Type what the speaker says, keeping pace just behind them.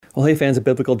Well, hey fans of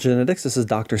Biblical Genetics, this is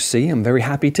Dr. C. I'm very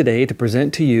happy today to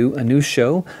present to you a new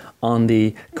show on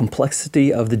the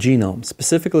complexity of the genome.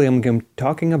 Specifically, I'm going to be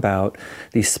talking about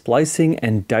the splicing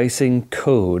and dicing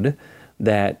code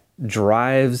that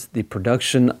drives the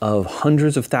production of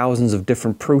hundreds of thousands of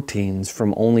different proteins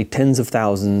from only tens of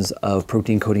thousands of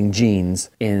protein-coding genes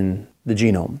in the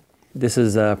genome. This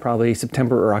is probably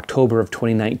September or October of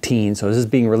 2019, so this is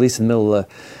being released in the middle of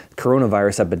the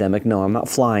coronavirus epidemic. No, I'm not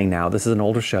flying now. This is an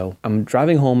older show. I'm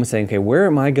driving home and saying, okay, where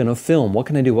am I going to film? What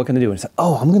can I do? What can I do? And I said,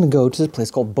 oh, I'm going to go to this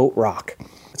place called Boat Rock.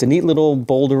 It's a neat little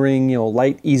bouldering,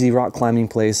 light, easy rock climbing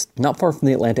place, not far from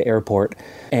the Atlanta airport.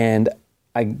 And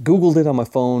I Googled it on my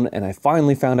phone, and I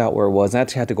finally found out where it was. I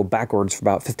actually had to go backwards for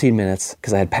about 15 minutes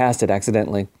because I had passed it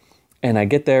accidentally. And I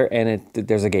get there, and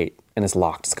there's a gate, and it's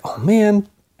locked. It's like, oh, man.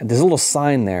 And there's a little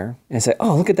sign there, and I said,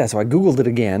 oh, look at that. So I Googled it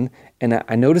again, and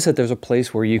I noticed that there's a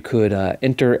place where you could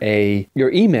enter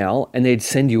your email, and they'd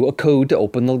send you a code to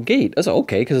open the gate. I said,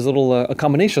 okay, because it's a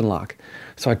combination lock.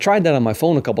 So I tried that on my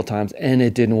phone a couple times, and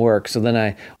it didn't work. So then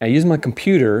I used my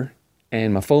computer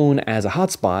and my phone as a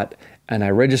hotspot, and I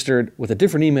registered with a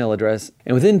different email address.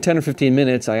 And within 10 or 15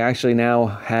 minutes, I actually now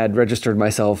had registered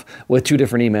myself with 2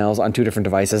 different emails on 2 different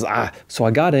devices. So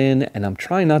I got in, and I'm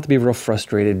trying not to be real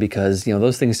frustrated because,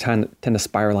 those things tend to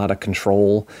spiral out of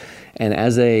control. And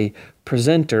as a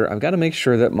presenter, I've got to make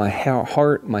sure that my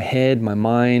heart, my head, my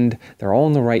mind, they're all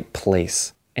in the right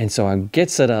place. And so I get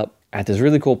set up at this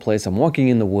really cool place. I'm walking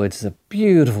in the woods. It's a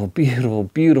beautiful, beautiful,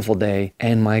 beautiful day.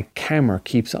 And my camera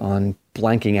keeps on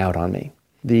blanking out on me.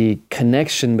 The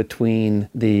connection between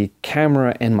the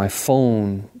camera and my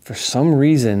phone, for some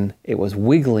reason, it was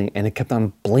wiggling and it kept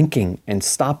on blinking and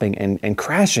stopping and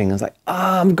crashing. I was like,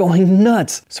 I'm going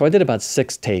nuts. So I did about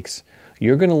 6 takes.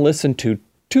 You're going to listen to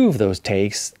 2 of those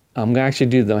takes. I'm going to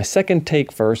actually do my second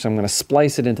take first. I'm going to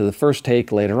splice it into the first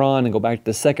take later on and go back to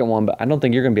the second one, but I don't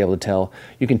think you're going to be able to tell.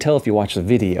 You can tell if you watch the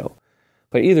video.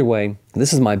 But either way,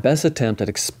 this is my best attempt at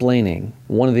explaining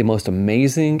one of the most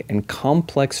amazing and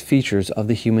complex features of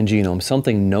the human genome,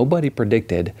 something nobody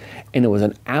predicted, and it was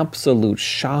an absolute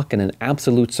shock and an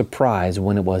absolute surprise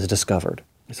when it was discovered.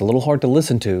 It's a little hard to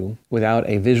listen to without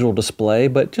a visual display,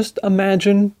 but just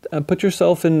imagine, put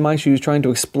yourself in my shoes trying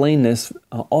to explain this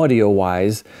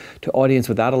audio-wise to audience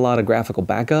without a lot of graphical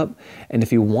backup. And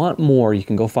if you want more, you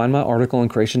can go find my article on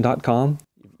creation.com.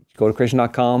 Go to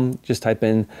creation.com, just type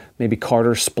in maybe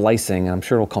Carter splicing, and I'm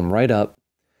sure it'll come right up,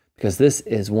 because this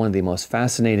is one of the most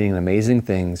fascinating and amazing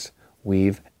things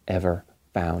we've ever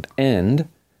found. And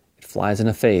it flies in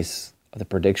the face of the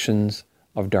predictions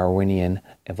of Darwinian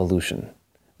evolution,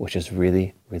 which is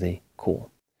really, really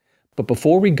cool. But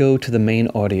before we go to the main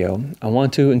audio, I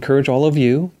want to encourage all of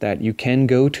you that you can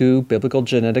go to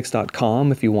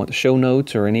biblicalgenetics.com if you want show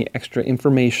notes or any extra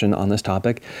information on this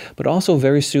topic. But also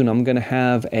very soon I'm going to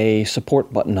have a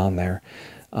support button on there.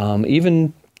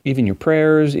 Even your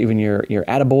prayers, even your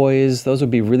attaboys, those would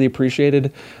be really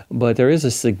appreciated. But there is a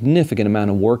significant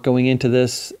amount of work going into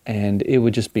this, and it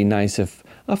would just be nice if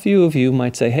a few of you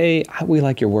might say, hey, we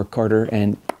like your work, Carter,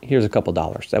 and here's a couple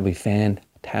dollars. That'd be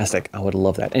fantastic. I would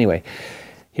love that. Anyway,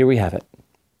 here we have it.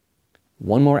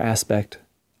 One more aspect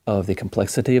of the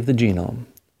complexity of the genome,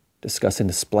 discussing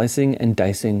the splicing and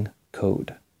dicing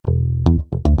code.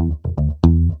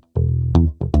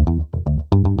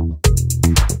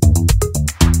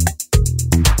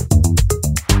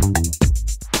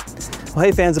 Well,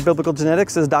 hey fans of Biblical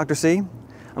Genetics, this is Dr. C.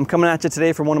 I'm coming at you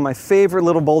today from one of my favorite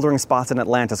little bouldering spots in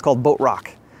Atlanta. It's called Boat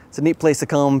Rock. It's a neat place to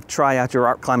come try out your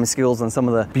rock climbing skills on some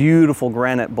of the beautiful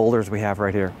granite boulders we have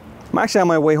right here. I'm actually on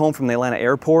my way home from the Atlanta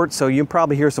airport, so you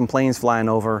probably hear some planes flying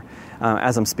over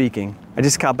as I'm speaking. I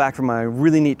just got back from a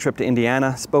really neat trip to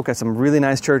Indiana, spoke at some really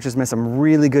nice churches, met some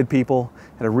really good people,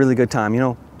 had a really good time.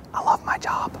 I love my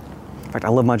job. In fact, I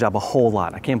love my job a whole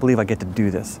lot. I can't believe I get to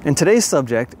do this. And today's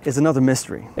subject is another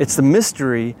mystery. It's the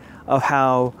mystery of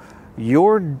how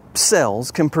your cells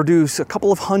can produce a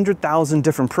couple of 100,000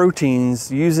 different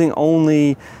proteins using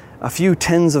only a few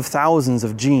tens of thousands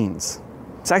of genes.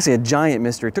 It's actually a giant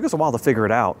mystery. It took us a while to figure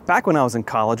it out. Back when I was in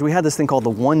college, we had this thing called the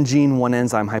one gene, one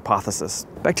enzyme hypothesis.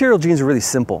 Bacterial genes are really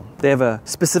simple. They have a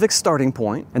specific starting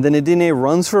point, and then the DNA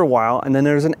runs for a while, and then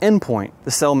there's an end point.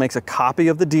 The cell makes a copy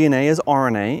of the DNA as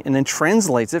RNA, and then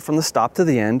translates it from the stop to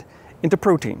the end into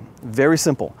protein. Very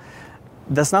simple.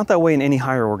 That's not that way in any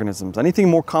higher organisms. Anything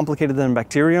more complicated than a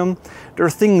bacterium, there are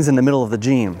things in the middle of the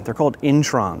gene. They're called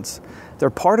introns.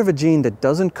 They're part of a gene that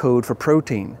doesn't code for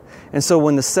protein. And so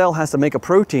when the cell has to make a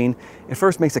protein, it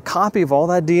first makes a copy of all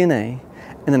that DNA,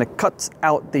 and then it cuts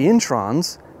out the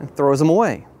introns and throws them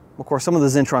away. Of course, some of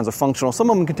those introns are functional. Some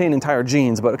of them contain entire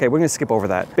genes, but okay, we're going to skip over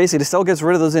that. Basically, the cell gets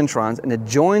rid of those introns and it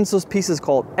joins those pieces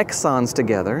called exons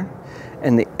together,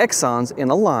 and the exons in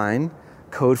a line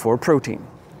code for a protein.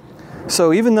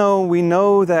 So even though we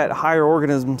know that higher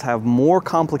organisms have more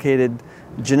complicated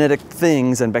genetic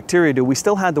things than bacteria do, we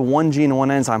still had the one gene, one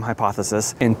enzyme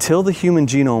hypothesis until the human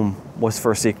genome was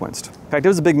first sequenced. In fact, it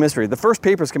was a big mystery. The first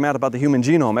papers came out about the human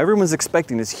genome. Everyone was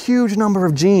expecting this huge number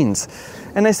of genes.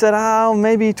 And they said,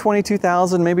 maybe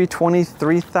 22,000, maybe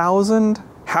 23,000.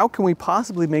 How can we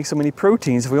possibly make so many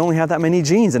proteins if we only have that many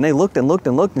genes? And they looked and looked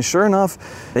and looked, and sure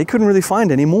enough, they couldn't really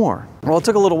find any more. Well, it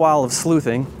took a little while of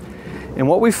sleuthing, and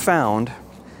what we found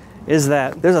is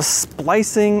that there's a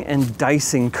splicing and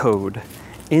dicing code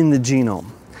in the genome.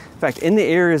 In fact, in the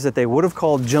areas that they would have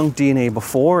called junk DNA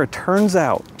before, it turns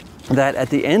out that at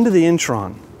the end of the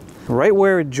intron, right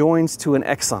where it joins to an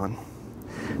exon,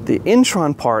 the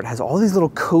intron part has all these little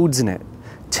codes in it,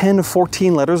 10 to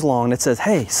 14 letters long, that says,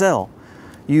 hey, cell,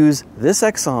 use this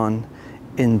exon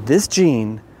in this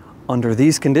gene under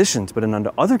these conditions, but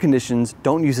under other conditions,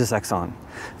 don't use this exon.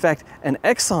 In fact, an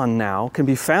exon now can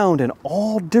be found in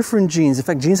all different genes, in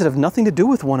fact, genes that have nothing to do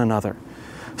with one another.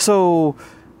 So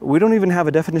we don't even have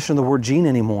a definition of the word gene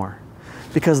anymore,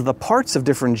 because the parts of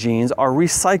different genes are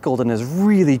recycled in this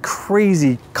really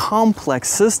crazy, complex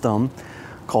system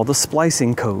called the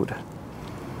splicing code.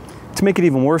 To make it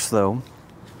even worse though,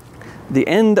 the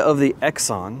end of the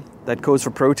exon that codes for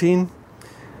protein,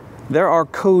 there are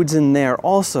codes in there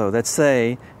also that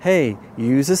say, hey,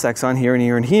 use this exon here and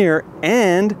here and here,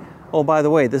 and oh, by the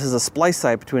way, this is a splice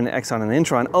site between an exon and an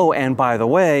intron. Oh, and by the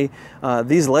way,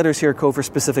 these letters here code for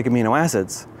specific amino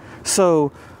acids.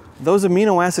 So those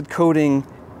amino acid coding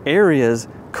areas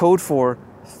code for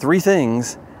 3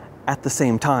 things at the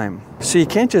same time. So you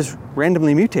can't just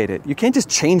randomly mutate it. You can't just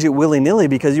change it willy-nilly,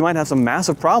 because you might have some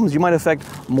massive problems. You might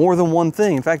affect more than one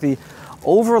thing. In fact, the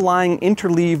overlying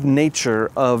interleaved nature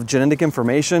of genetic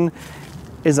information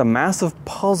is a massive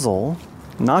puzzle,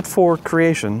 not for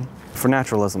creation, for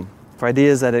naturalism, for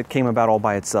ideas that it came about all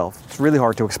by itself. It's really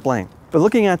hard to explain. But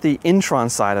looking at the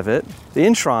intron side of it, the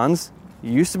introns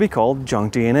used to be called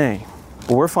junk DNA.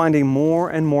 But we're finding more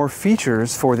and more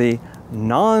features for the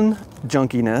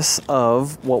non-junkiness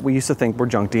of what we used to think were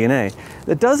junk DNA.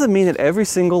 That doesn't mean that every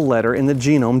single letter in the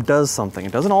genome does something.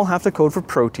 It doesn't all have to code for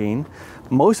protein.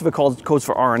 Most of it codes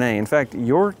for RNA. In fact,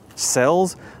 your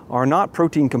cells are not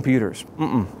protein computers.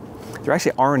 They're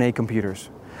actually RNA computers.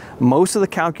 Most of the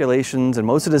calculations and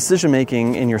most of the decision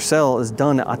making in your cell is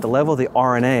done at the level of the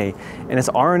RNA, and it's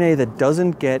RNA that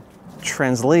doesn't get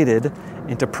translated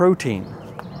into protein.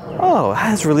 Oh,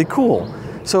 that's really cool.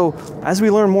 So as we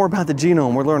learn more about the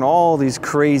genome, we learn all these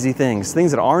crazy things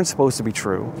that aren't supposed to be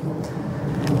true.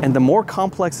 And the more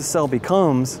complex the cell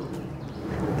becomes,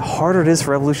 the harder it is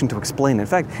for evolution to explain it. In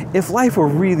fact, if life were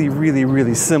really, really,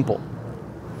 really simple,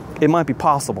 it might be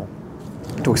possible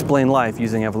to explain life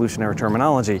using evolutionary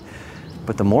terminology.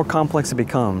 But the more complex it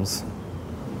becomes,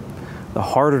 the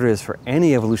harder it is for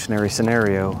any evolutionary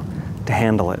scenario to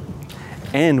handle it.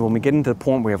 And when we get into the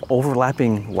point where we have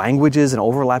overlapping languages and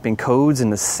overlapping codes in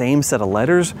the same set of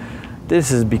letters,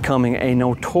 this is becoming a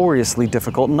notoriously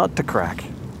difficult nut to crack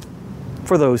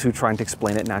for those who are trying to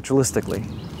explain it naturalistically.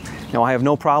 Now, I have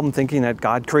no problem thinking that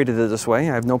God created it this way.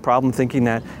 I have no problem thinking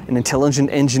that an intelligent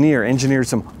engineer engineered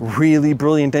some really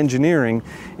brilliant engineering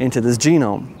into this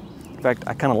genome. In fact,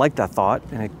 I kind of like that thought,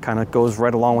 and it kind of goes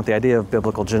right along with the idea of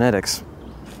biblical genetics.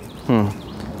 Well,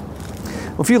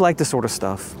 if you like this sort of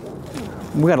stuff,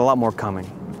 we got a lot more coming.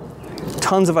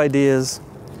 Tons of ideas,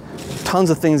 tons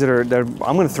of things that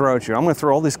I'm going to throw at you. I'm going to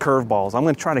throw all these curveballs. I'm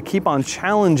going to try to keep on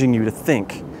challenging you to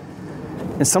think.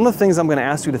 And some of the things I'm going to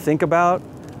ask you to think about,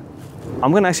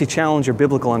 I'm going to actually challenge your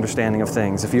biblical understanding of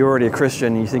things. If you're already a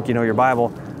Christian and you think you know your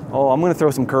Bible, I'm going to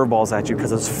throw some curveballs at you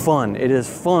because it's fun. It is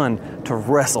fun to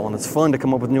wrestle, and it's fun to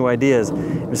come up with new ideas.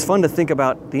 It's fun to think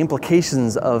about the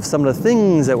implications of some of the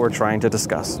things that we're trying to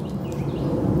discuss.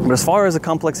 But as far as the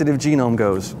complexity of genome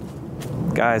goes,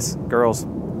 guys, girls,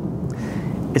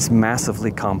 it's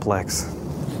massively complex.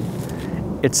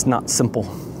 It's not simple.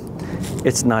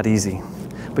 It's not easy.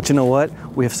 But you know what?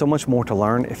 We have so much more to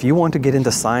learn. If you want to get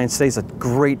into science, today's a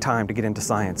great time to get into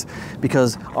science,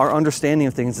 because our understanding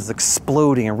of things is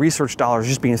exploding and research dollars are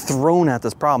just being thrown at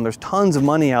this problem. There's tons of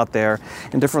money out there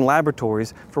in different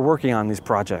laboratories for working on these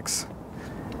projects.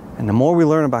 And the more we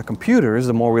learn about computers,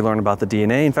 the more we learn about the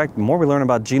DNA. In fact, the more we learn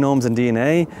about genomes and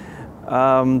DNA,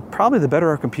 probably the better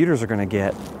our computers are going to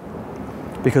get,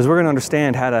 because we're going to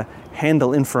understand how to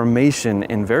handle information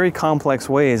in very complex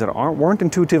ways that weren't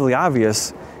intuitively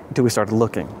obvious until we started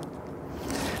looking.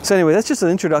 So anyway, that's just an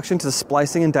introduction to the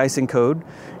splicing and dicing code.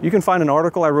 You can find an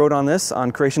article I wrote on this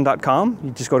on creation.com.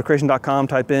 You just go to creation.com,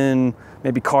 type in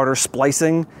maybe Carter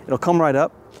splicing. It'll come right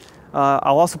up.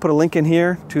 I'll also put a link in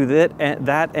here to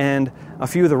that and a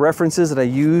few of the references that I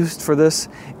used for this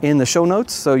in the show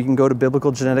notes. So you can go to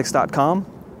biblicalgenetics.com.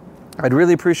 I'd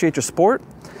really appreciate your support.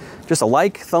 Just a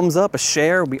like, thumbs up, a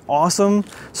share would be awesome.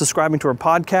 Subscribing to our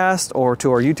podcast or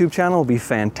to our YouTube channel would be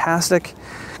fantastic,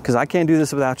 because I can't do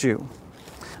this without you.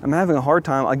 I'm having a hard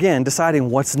time, again, deciding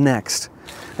what's next.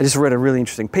 I just read a really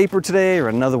interesting paper today, or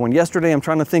another one yesterday. I'm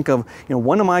trying to think of,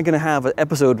 when am I going to have an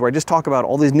episode where I just talk about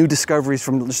all these new discoveries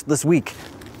from this week.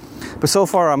 But so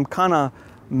far, I'm kind of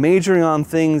majoring on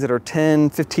things that are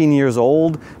 10, 15 years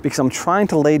old, because I'm trying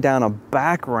to lay down a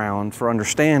background for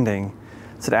understanding,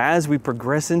 so that as we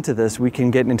progress into this, we can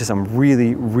get into some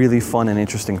really, really fun and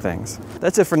interesting things.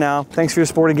 That's it for now. Thanks for your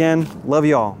support again. Love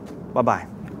you all. Bye-bye.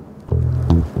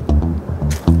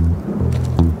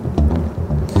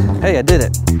 Hey, I did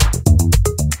it.